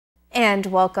And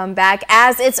welcome back.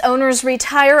 As its owners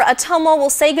retire, Ottumwa will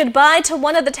say goodbye to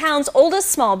one of the town's oldest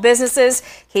small businesses.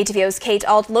 KTVO's Kate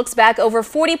Alt looks back over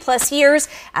 40-plus years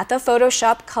at the photo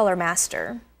shop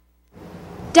Colormaster.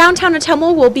 Downtown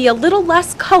Ottumwa will be a little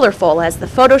less colorful as the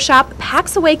photo shop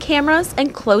packs away cameras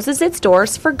and closes its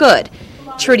doors for good.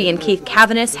 Trudy and Keith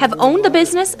Caviness have owned the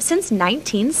business since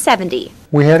 1970.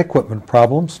 We had equipment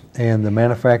problems, and the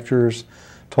manufacturers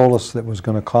told us that it was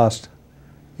going to cost,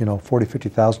 $40,000,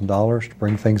 $50,000 to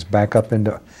bring things back up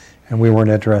into, and we weren't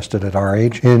interested at our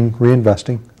age in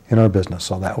reinvesting in our business.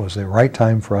 So that was the right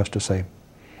time for us to say,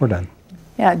 we're done.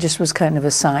 Yeah, it just was kind of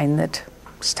a sign that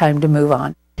it's time to move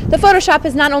on. The photo shop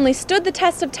has not only stood the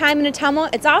test of time in Ottumwa,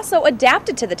 it's also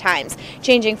adapted to the times,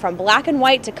 changing from black and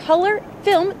white to color,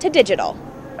 film to digital.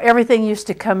 Everything used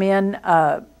to come in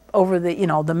over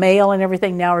the mail and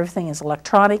everything. Now everything is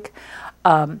electronic.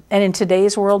 And in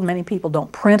today's world, many people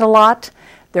don't print a lot.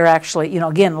 They're actually,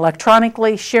 again,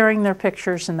 electronically sharing their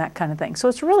pictures and that kind of thing. So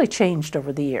it's really changed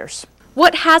over the years.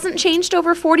 What hasn't changed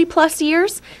over 40-plus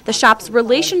years? The shop's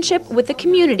relationship with the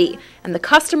community, and the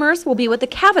customers will be what the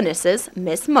Cavinesses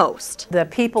miss most. The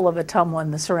people of Ottumwa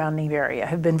and the surrounding area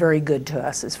have been very good to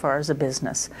us as far as a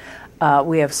business.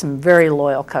 We have some very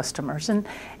loyal customers, and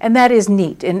that is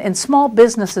neat. And small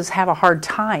businesses have a hard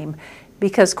time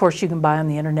because, of course, you can buy on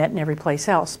the internet and every place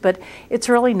else. But it's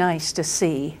really nice to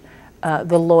see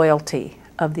the loyalty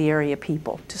of the area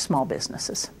people to small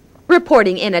businesses.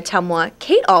 Reporting in Ottumwa,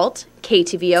 Kate Alt,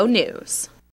 KTVO News.